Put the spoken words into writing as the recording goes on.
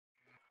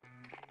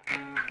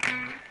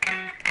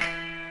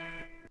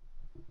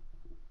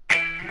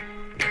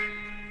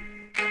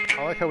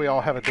like how we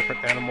all have a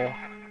different animal.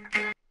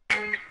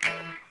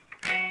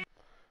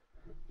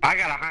 I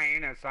got a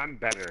hyena, so I'm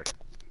better.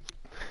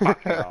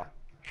 Fuck y'all.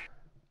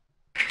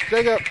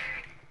 Jacob!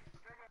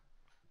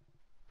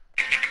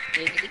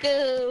 Giggity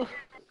go!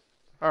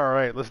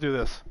 Alright, let's do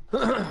this.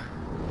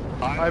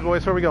 Alright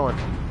boys, where are we going?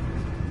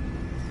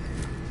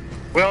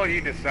 Well,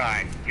 you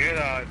decide.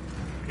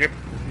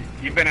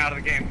 You've been out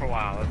of the game for a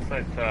while.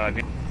 Let's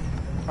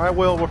Alright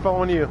Will, we're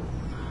following you.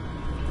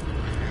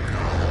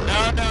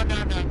 No.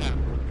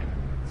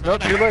 No,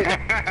 too late.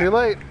 Too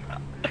late.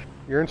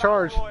 You're in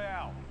charge.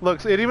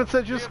 Look, it even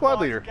said you're the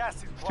squad leader.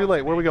 It's too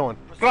late. Where are we going?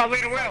 Squad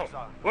leader Will!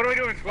 What are we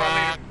doing,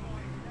 squad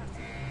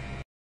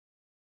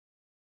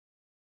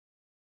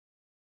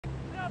leader?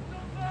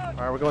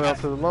 Alright, we're going out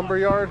to the lumber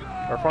yard,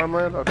 or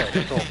farmland?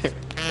 Okay, cool.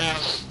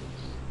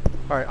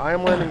 Alright, I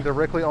am landing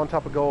directly on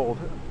top of gold.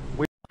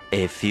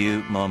 A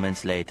few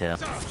moments later.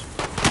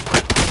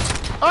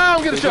 Oh,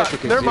 I'm getting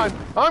shot! Never mind.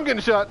 I'm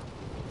getting shot!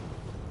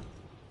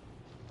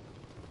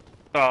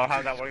 Oh,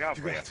 how'd that work out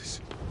for you?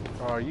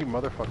 Oh, you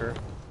motherfucker.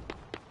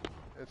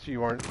 It's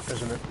you, aren't,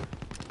 isn't it?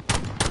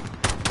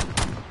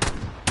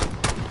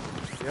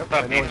 Yep,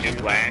 I know it's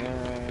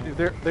you.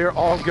 Dude, they're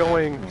all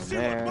going.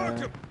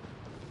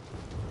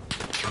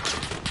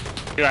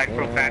 You like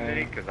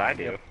profanity? Because I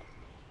do. Yeah,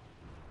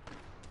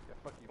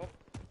 fuck you.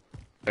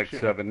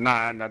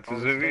 679, that's a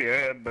zoo,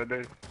 yeah, but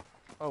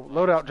Oh,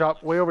 loadout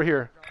drop way over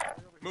here.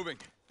 Moving.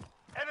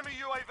 Enemy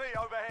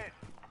UAV overhead.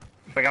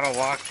 I gotta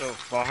walk so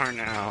far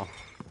now.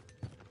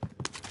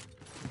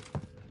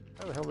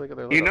 How the hell did they get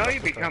their You loadout know drop you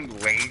so become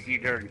lazy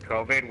during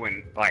COVID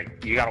when,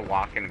 like, you gotta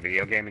walk in a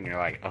video game and you're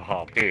like,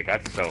 oh, dude,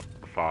 that's so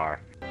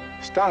far.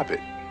 Stop it.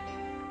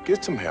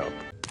 Get some help.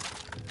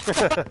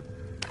 fast?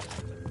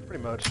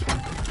 Pretty much.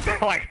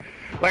 like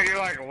you're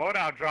like,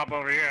 loadout drop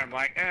over here. I'm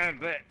like,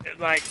 but,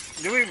 like,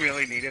 do we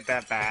really need it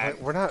that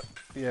bad? We're not,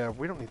 yeah,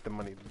 we don't need the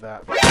money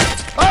that bad.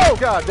 Oh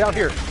god, down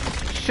here!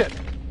 Shit!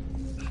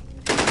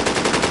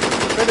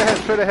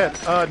 Straight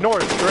ahead.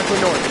 North, directly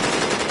north.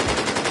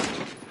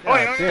 Oh,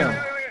 wait, Damn. wait.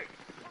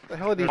 What the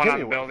hell did he One hit on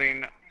me the with?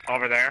 building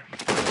over there.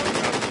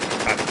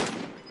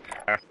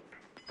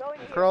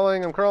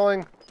 I'm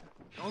crawling.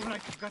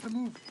 Alright, you've got to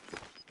move.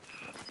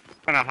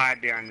 I'm gonna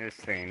hide behind this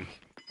thing.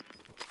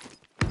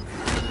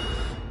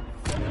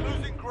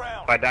 Losing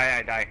ground. If I die,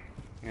 I die.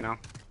 You know?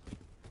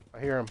 I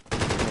hear him.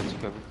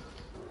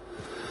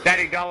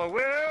 Daddy Dollar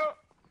Will!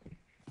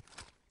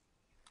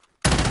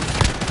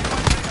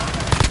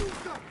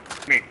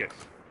 Make this.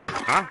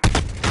 Huh?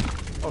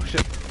 Oh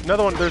shit.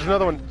 Another one, there's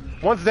another one.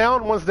 One's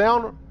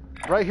down.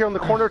 Right here on the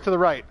corner to the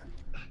right.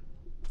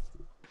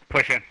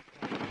 Push in.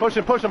 Push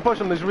him. He's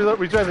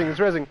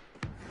rezzing.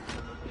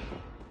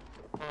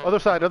 Other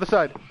side.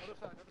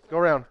 Go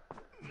around.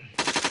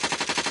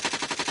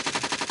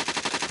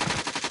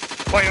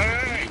 Wait.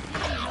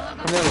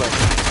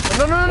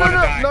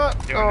 No.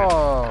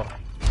 Oh.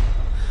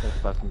 They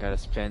fucking got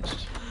us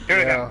pinched. Two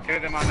of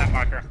them on that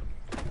marker.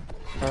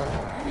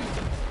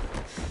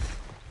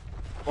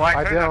 Well,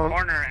 I turned the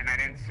corner and I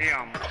didn't see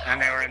them,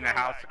 and they were in the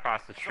house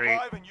across the street.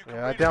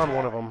 Yeah, I downed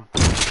one of them.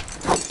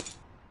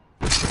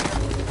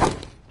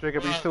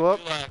 Jacob, are you still up?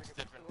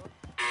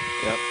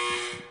 Yep.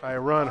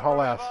 Alright, run,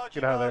 haul ass.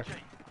 Get out of there.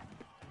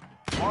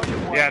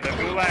 Yeah, the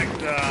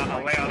gulag's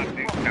a layout of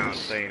nuke count,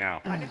 so you know.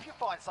 And if you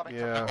find something to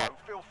Yeah. promote,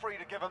 feel free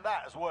to give them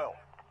that as well.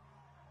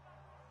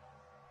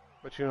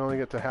 But you can only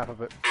get to half of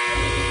it.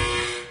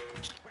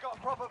 We got a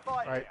proper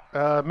fight.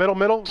 Alright,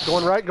 middle.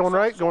 Going right. You're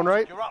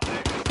up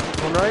there.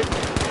 Going right.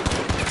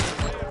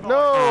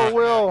 No,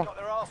 Will. Got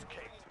their ass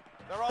kicked.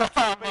 They're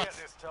after me at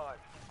this time.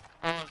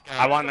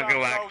 I won the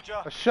gulag.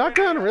 Soldier. A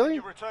shotgun, really?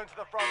 You return to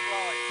the front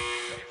line.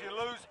 But if you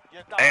lose,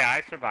 you're done. Hey,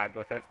 I survived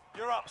with it.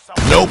 You're up,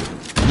 soldier. Nope.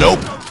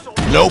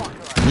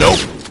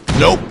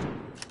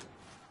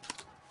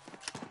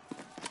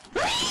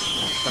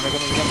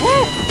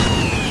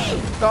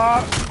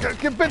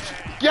 Get bitch.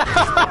 Yeah.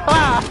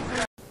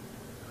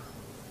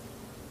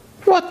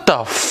 What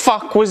the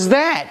fuck was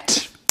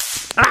that?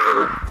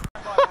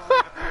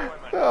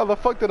 How the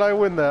fuck did I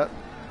win that?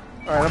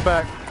 Alright, I'm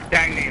back.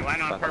 Dang me,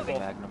 land on purple.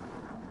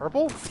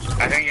 Purple?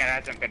 I think it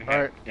hasn't been hit.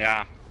 Alright.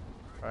 Yeah.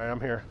 Alright, I'm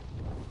here.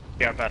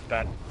 Yeah, best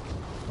bet.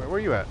 Wait, where are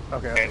you at?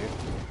 Okay, I see you.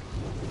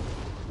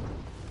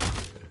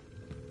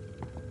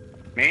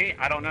 Me?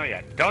 I don't know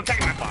yet. Don't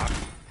take my box.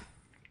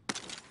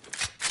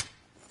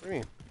 What do you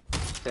mean?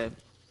 Dead.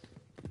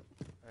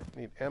 I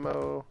need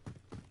ammo.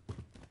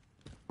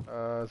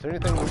 Is there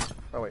anything?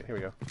 Oh wait, here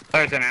we go.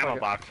 There's an ammo Okay.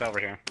 box over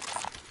here.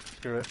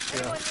 Screw it.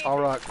 Yeah, I'll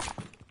rock.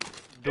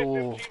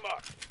 Dual.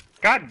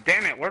 God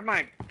damn it, where'd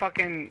my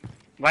fucking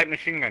light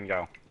machine gun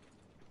go?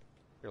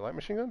 Your light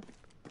machine gun?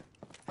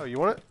 Oh, you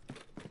want it?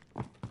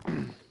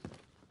 Here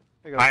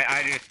you go.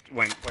 I just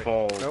went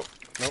full. Nope.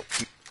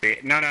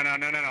 No,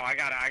 I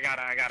got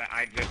it.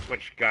 I just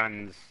switched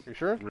guns. You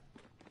sure?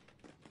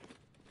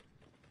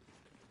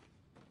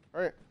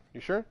 Alright,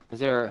 you sure?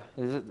 Is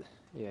it?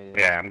 Yeah.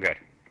 Yeah, I'm good.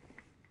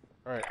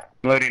 Alright.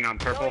 Loading on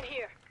purple.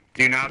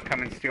 Do not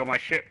come and steal my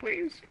shit,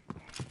 please.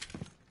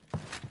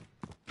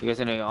 You guys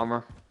have any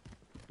armor?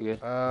 You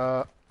good?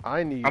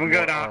 I need. I'm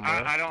good. more armor.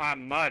 I don't have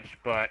much,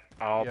 but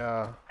I'll.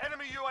 Yeah.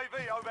 Enemy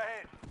UAV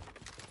overhead.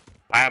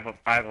 I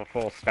have a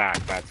full stack.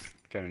 That's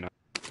good enough.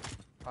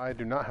 I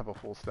do not have a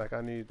full stack.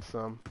 I need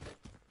some.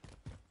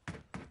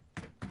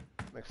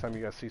 Next time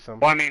you guys see some.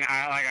 Well, I mean,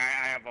 I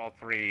have all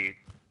 3.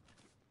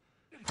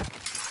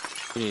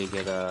 We need to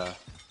get a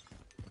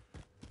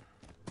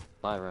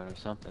fly run or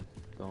something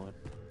going.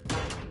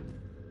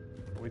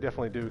 We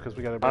definitely do because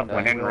we got to Oh, bring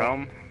when back in Will.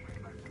 Rome.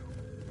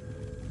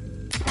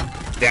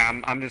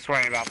 Yeah, I'm just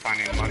worried about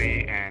finding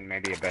money and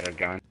maybe a better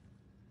gun.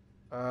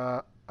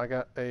 I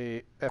got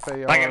a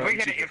FAR. Like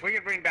if we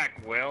could bring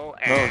back Will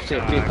and Oh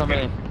shit, dude, coming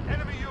in.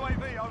 Enemy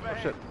UAV Oh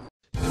overhead. shit.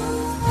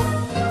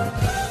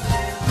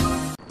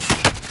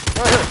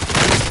 Right here.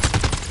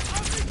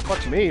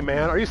 Fuck me,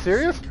 man. Are you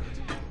serious?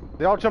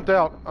 They all jumped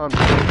out. I'm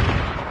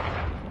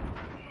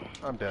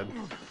dead.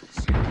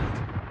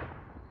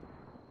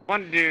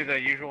 One to do the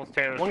usual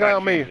Taylor. One guy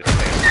on me. Just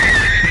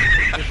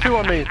say- There's 2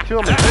 on me. 2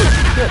 on me. Holy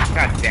shit.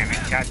 God damn it!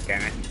 God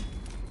damn it!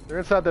 They're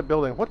inside that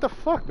building. What the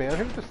fuck, man?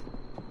 Who just...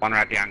 One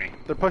right behind me.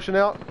 They're pushing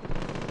out.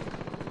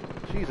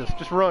 Jesus,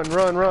 just run,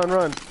 run, run,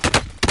 run.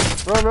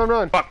 Run, run,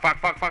 run. Fuck!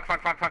 Fuck! Fuck! Fuck!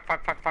 Fuck! Fuck! Fuck!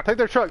 Fuck! Fuck! Fuck! Take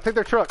their truck, take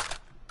their truck.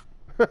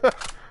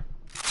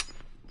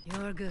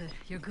 You're good.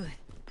 You're good.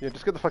 Yeah,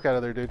 just get the fuck out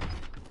of there, dude.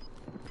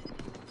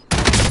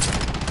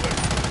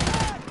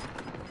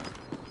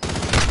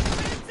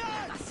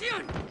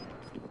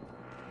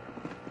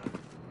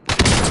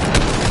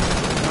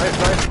 Nice,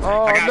 nice.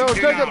 Oh, I got no,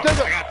 2 Jacob, down.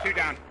 Jacob. I got 2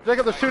 down.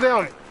 Jacob, there's 2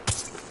 down.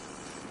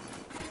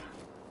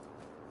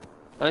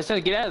 I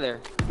said get out of there.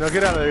 No,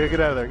 get out of there, get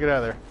out of there, get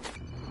out of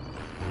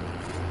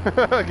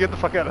there. Get the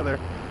fuck out of there.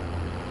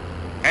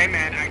 Hey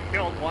man, I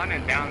killed 1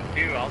 and down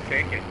 2. I'll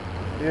take it.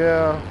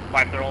 Yeah.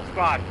 Wipe their whole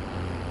squad.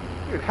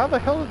 Dude, how the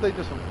hell did they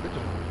just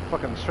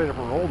fucking straight up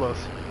rolled us?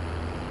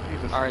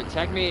 Jesus. Alright,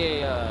 tag me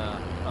a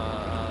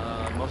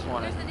most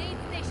wanted. There's an aid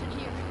station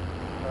here.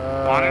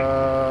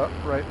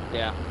 Right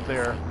Yeah.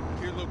 there.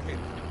 Here located.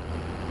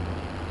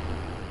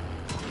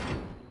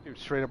 Dude,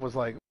 straight up was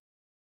like,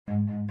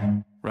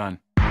 Run.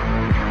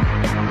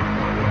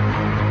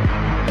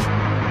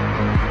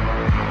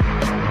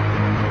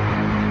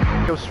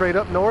 go straight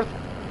up north.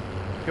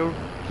 Go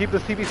keep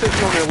this TV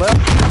station on your left.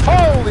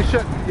 Holy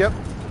shit! Yep.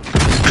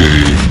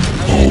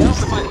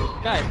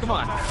 Guys, come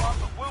on.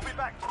 We'll be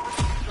back.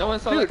 No one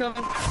saw Dude. that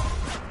coming?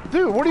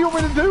 Dude, what do you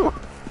want me to do?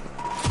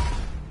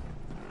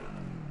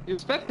 You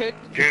spectate.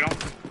 Shoot 'em.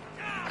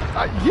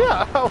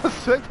 Yeah, I was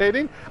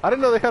spectating. I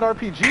didn't know they had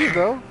RPGs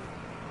though.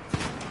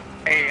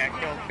 Hey, I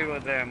killed 2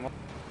 of them.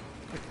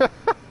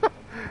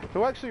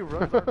 Who actually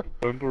runs?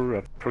 Remember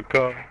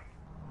Africa?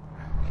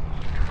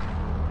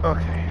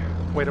 Okay.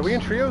 Wait, are we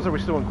in trios or are we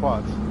still in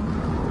quads?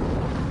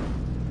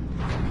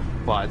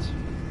 Quads.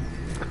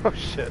 Oh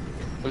shit.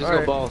 We'll just All go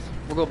right. balls.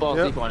 We'll go balls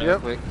Yep, deep on it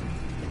yep. real quick.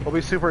 We'll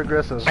be super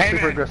aggressive. Hey,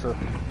 super man. aggressive.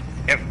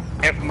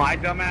 If my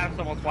dumbass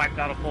almost wiped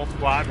out a full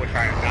squad, which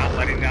I am not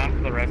letting down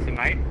for the rest of the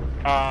night,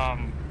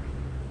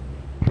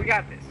 we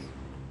got this.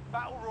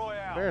 Battle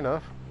Royale. Fair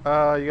enough.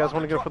 You guys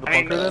want to go for the I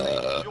mean, bunker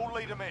then? You'll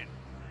lead them in.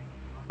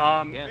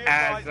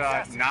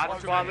 As not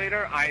squad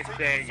leader, I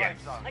say yes.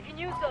 I can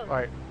use those.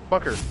 Alright,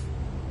 bunker.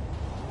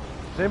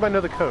 Does anybody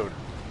know the code?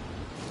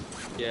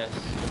 Yes.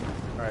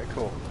 Alright,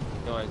 cool.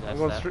 No worries, I'm that's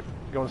going,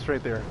 that. going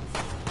straight there.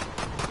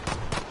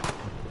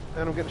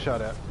 And I'm getting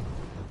shot at.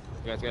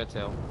 You guys gotta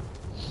tell.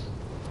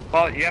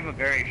 Well, you have a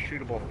very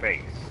shootable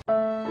face.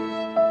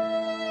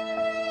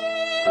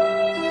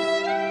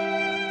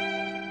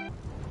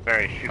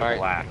 Very shootable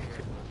Alright. ass.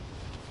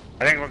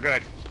 I think we're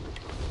good.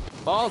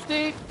 Balls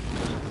deep!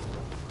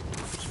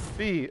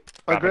 Be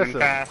Dropping in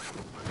aggressive. fast.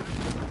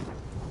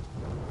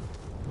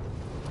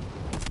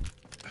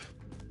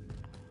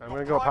 I'm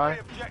gonna go up high. Primary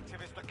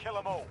objective is to kill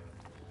them all.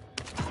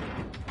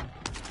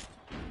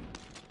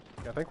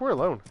 Yeah, I think we're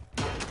alone.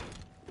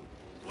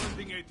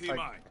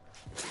 ATMI.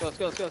 Let's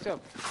go, let's go, let's go.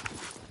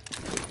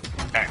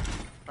 Okay.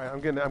 Alright, I'm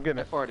getting it. I'm getting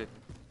I it. farted.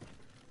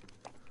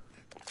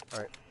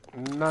 Alright.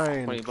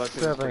 9, 20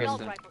 7,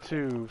 Kristen.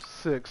 2,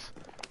 6,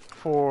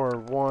 4,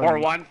 1, 4,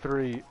 1.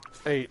 3,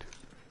 8.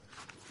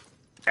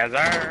 Yes,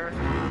 sir.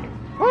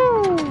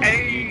 Woo!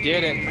 Hey, You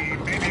did it.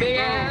 baby Big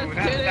boo, ass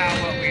that's did not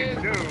it. what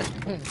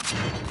we do.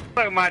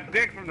 Look at my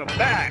dick from the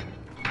back.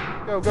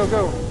 Go, go,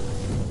 go.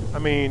 I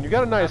mean, you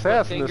got a nice Put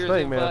ass in this fingers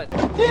thing, in man.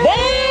 butt.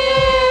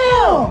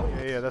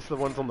 Yeah, that's the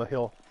ones on the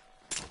hill.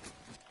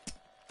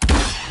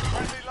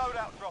 Friendly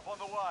loadout drop on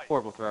the way.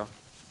 Horrible throw.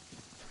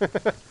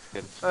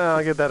 Good.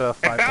 I'll get that a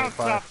It bounced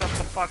 5.5. off the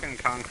fucking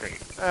concrete.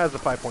 That's a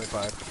 5.5.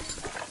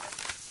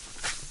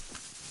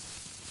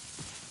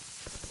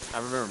 I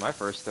remember my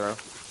first throw.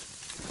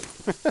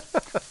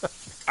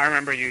 I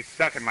remember you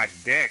sucking my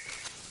dick.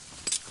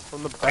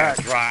 From the back.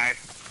 That's right.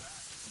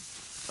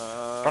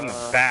 From the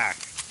back.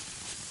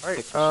 Alright,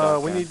 Take the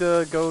shot, we man. need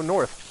to go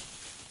north.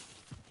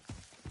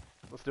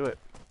 Let's do it.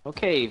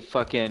 Okay,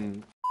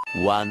 fucking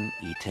One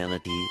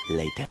eternity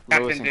later. Lewis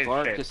Captain and did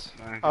Clark, shit. just...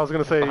 I was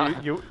gonna say,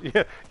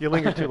 yeah, you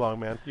lingered too long,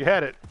 man. You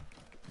had it.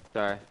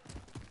 Sorry,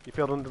 You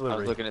failed on I delivery.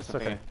 was looking at It's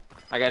something. okay.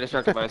 I got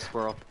distracted by a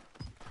squirrel.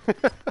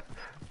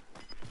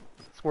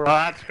 Oh,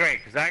 that's great,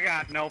 because I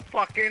got no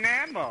fucking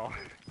ammo.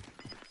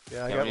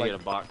 Yeah, I Yeah, got we like,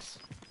 get a box.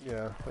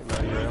 yeah, like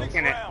 90 rounds.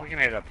 We can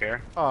hit it up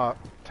here.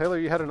 Taylor,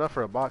 you had enough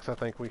for a box, I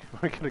think. We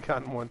could have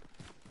gotten one.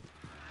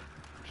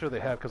 I'm sure they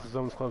have, because the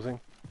zone's closing.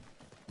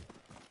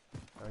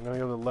 I'm going to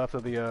go to the left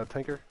of the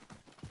tanker.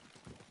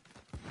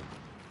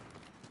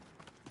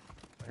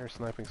 I hear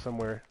sniping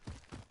somewhere.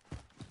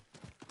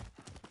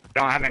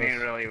 Don't have any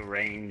really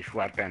ranged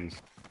weapons.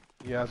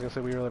 Yeah, I was going to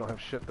say, we really don't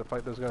have shit to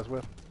fight those guys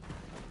with.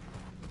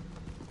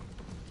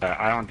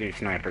 I don't do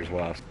snipers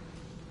well.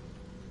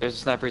 There's a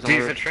sniper. He's on Use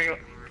the the roof. tree.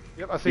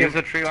 Yep, I see Use him.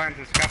 the tree lines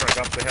as cover.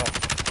 Go up the hill.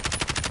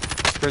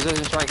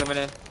 Precision strike coming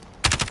in.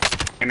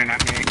 Aiming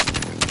at me.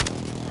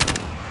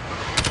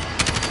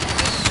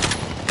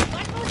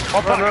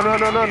 Oh,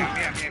 no.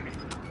 Yeah.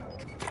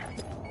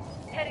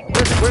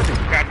 Where's he?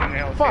 Guys in the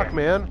hills Fuck, here.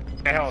 man.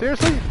 The hills.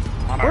 Seriously?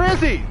 On our- Where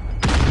is he?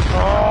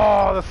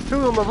 Oh, there's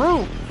two on the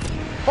roof.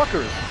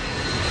 Fuckers.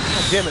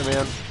 God damn it,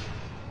 man.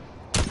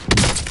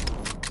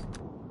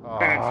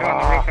 Two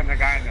on the roof and the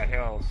guy in the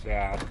hills,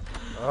 yeah.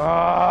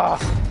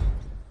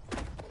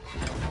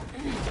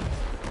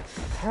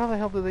 How the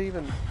hell did they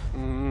even...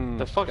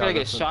 The fuck did I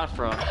get shot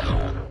from?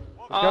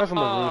 Guys on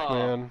the roof,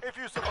 man. If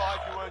you survive,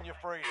 you earn your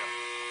freedom.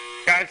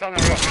 Guys on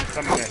the roof and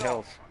some in the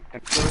hills.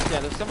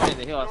 There's somebody in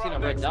the hill. I seen a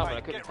red dot, but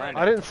I couldn't find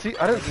I it. didn't see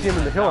him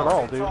in the hill at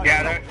all, dude.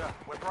 Yeah,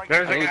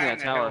 there's a I was in guy that in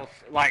the tower. hills,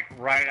 like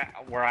right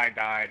where I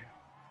died.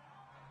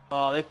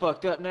 Oh, they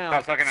fucked up I now.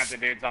 was looking at the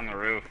dudes on the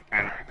roof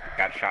and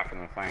got shot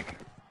from the flank.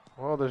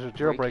 Well, there's a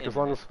jailbreak as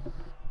long as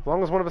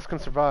one of us can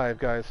survive,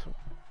 guys.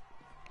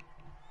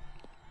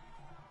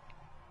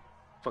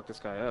 Fuck this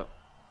guy up.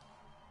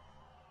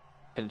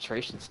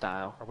 Penetration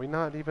style. Are we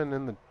not even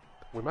in the...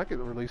 We might get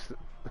released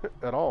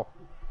at all.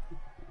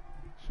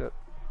 Shit.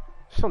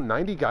 Still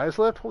 90 guys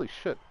left? Holy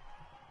shit.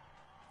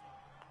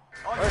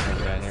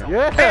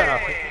 Yeah!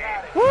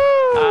 Woo!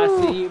 I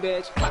see you,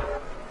 bitch.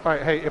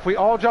 Alright, hey, if we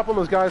all drop on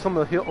those guys on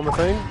the hill, on the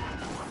thing...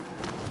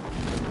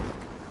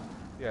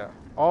 Yeah.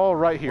 All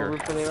right here. What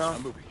roof are they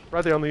on?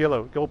 Right there on the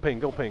yellow. Gold ping,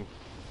 gold ping.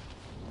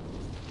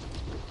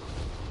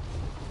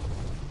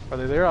 Are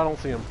they there? I don't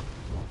see them.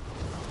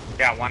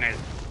 Yeah, one is.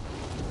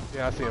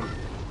 Yeah, I see them.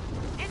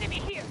 Enemy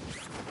here.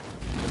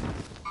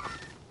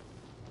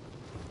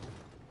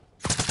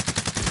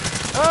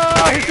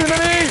 Oh, he's shooting at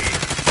me!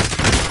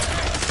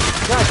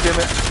 God damn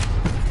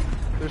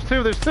it. There's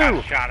two, there's two!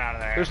 Got shot out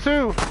of there. There's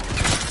two!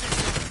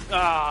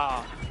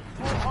 Ah,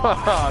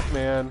 Fuck,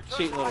 man.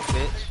 cheat little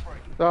bitch.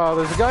 Oh,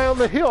 there's a guy on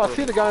the hill. I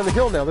see the guy on the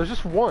hill now. There's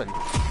just one.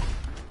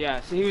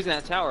 Yeah, see, he was in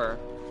that tower.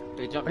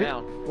 They jumped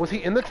down. Was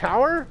he in the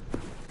tower?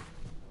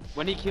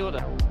 When he killed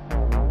him.